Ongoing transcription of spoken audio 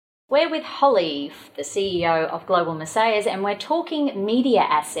We're with Holly, the CEO of Global Messiahs, and we're talking media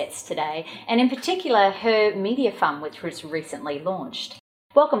assets today, and in particular her media fund, which was recently launched.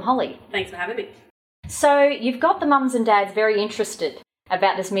 Welcome, Holly. Thanks for having me. So you've got the mums and dads very interested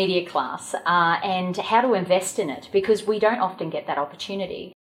about this media class and how to invest in it, because we don't often get that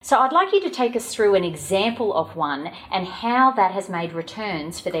opportunity. So I'd like you to take us through an example of one and how that has made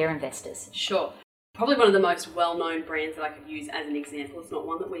returns for their investors. Sure. Probably one of the most well-known brands that I could use as an example, it's not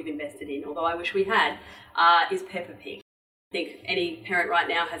one that we've invested in, although I wish we had, is Peppa Pig. I think any parent right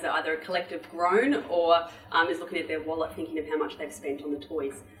now has either a collective groan or is looking at their wallet thinking of how much they've spent on the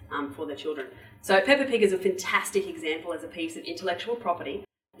toys for their children. So Peppa Pig is a fantastic example as a piece of intellectual property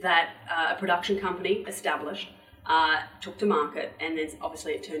that a production company established, took to market, and then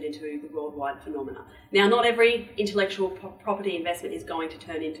obviously it turned into the worldwide phenomena. Now, not every intellectual property investment is going to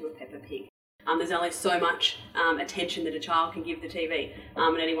turn into a Peppa Pig. There's only so much attention that a child can give the TV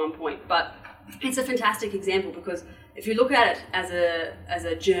at any one point. But it's a fantastic example because if you look at it as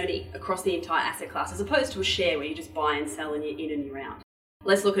a journey across the entire asset class, as opposed to a share where you just buy and sell and you're in and you're out.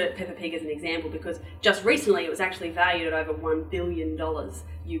 Let's look at Peppa Pig as an example because just recently it was actually valued at over $1 billion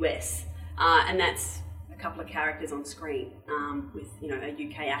US. And that's a couple of characters on screen with a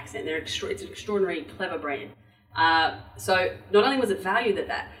UK accent. It's an extraordinarily clever brand. So not only was it valued at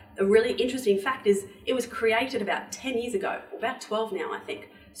that, a really interesting fact is it was created about 10 years ago, or about 12 now, I think.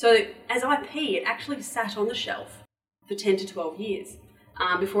 So as IP, it actually sat on the shelf for 10 to 12 years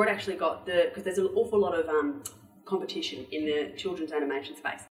before it actually got because there's an awful lot of competition in the children's animation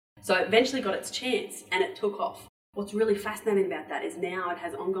space. So it eventually got its chance and it took off. What's really fascinating about that is now it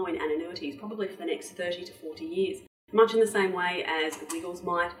has ongoing annuities, probably for the next 30 to 40 years, much in the same way as Wiggles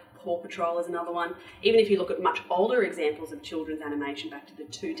might. Paw Patrol is another one. Even if you look at much older examples of children's animation back to the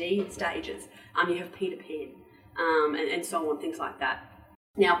 2D stages, you have Peter Pan and so on, things like that.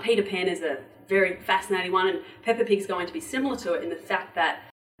 Now, Peter Pan is a very fascinating one, and Peppa Pig's going to be similar to it in the fact that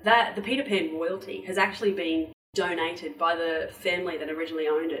the Peter Pan royalty has actually been donated by the family that originally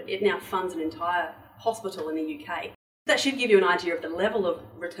owned it. It now funds an entire hospital in the UK. That should give you an idea of the level of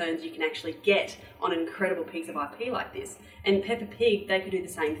returns you can actually get on an incredible piece of IP like this. And Peppa Pig, they could do the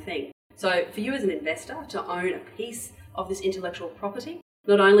same thing. So for you as an investor to own a piece of this intellectual property,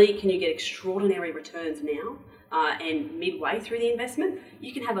 not only can you get extraordinary returns now and midway through the investment,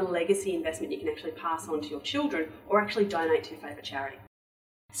 you can have a legacy investment you can actually pass on to your children or actually donate to your favourite charity.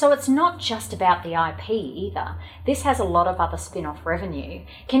 So it's not just about the IP either. This has a lot of other spin-off revenue.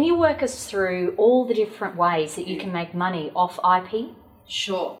 Can you work us through all the different ways that you can make money off IP?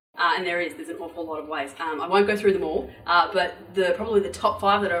 Sure. And there's an awful lot of ways. I won't go through them all, but probably the top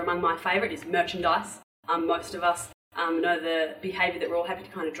 5 that are among my favourite is merchandise. Most of us know the behaviour that we're all happy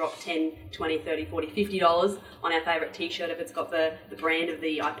to kind of drop $10, $20, $30, $40, $50 on our favourite t-shirt if it's got the brand of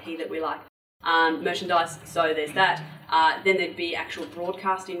the IP that we like. Merchandise, so there's that. Then there'd be actual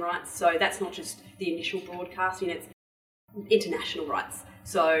broadcasting rights. So that's not just the initial broadcasting, it's international rights.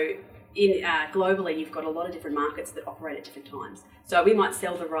 So globally, you've got a lot of different markets that operate at different times. So we might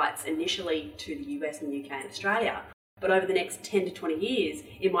sell the rights initially to the US and the UK and Australia, but over the next 10 to 20 years,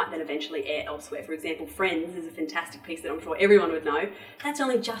 it might then eventually air elsewhere. For example, Friends is a fantastic piece that I'm sure everyone would know. That's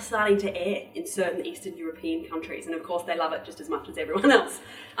only just starting to air in certain Eastern European countries, and of course they love it just as much as everyone else.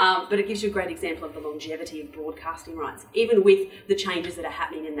 But it gives you a great example of the longevity of broadcasting rights, even with the changes that are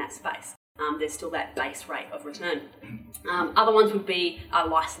happening in that space. There's still that base rate of return. Other ones would be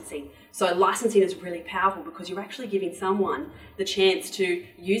licensing. So licensing is really powerful because you're actually giving someone the chance to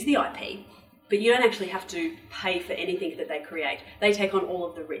use the IP, but you don't actually have to pay for anything that they create. They take on all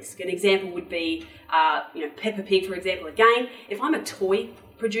of the risk. An example would be, Peppa Pig, for example. Again, if I'm a toy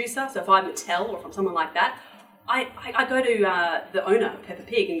producer, so if I'm Mattel or if I'm someone like that, I go to the owner of Peppa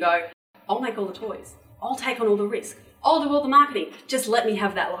Pig and go, I'll make all the toys. I'll take on all the risk. I'll do all the marketing. Just let me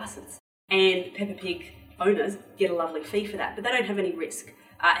have that license. And Peppa Pig owners get a lovely fee for that, but they don't have any risk.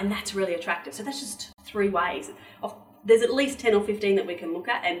 And that's really attractive. So that's just 3 ways. There's at least 10 or 15 that we can look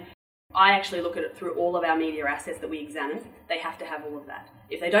at, and I actually look at it through all of our media assets that we examine. They have to have all of that.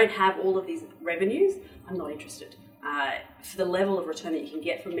 If they don't have all of these revenues, I'm not interested. For the level of return that you can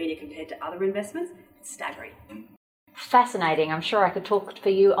get from media compared to other investments, it's staggering. Fascinating. I'm sure I could talk for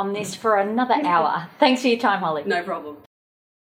you on this for another hour. Thanks for your time, Holly. No problem.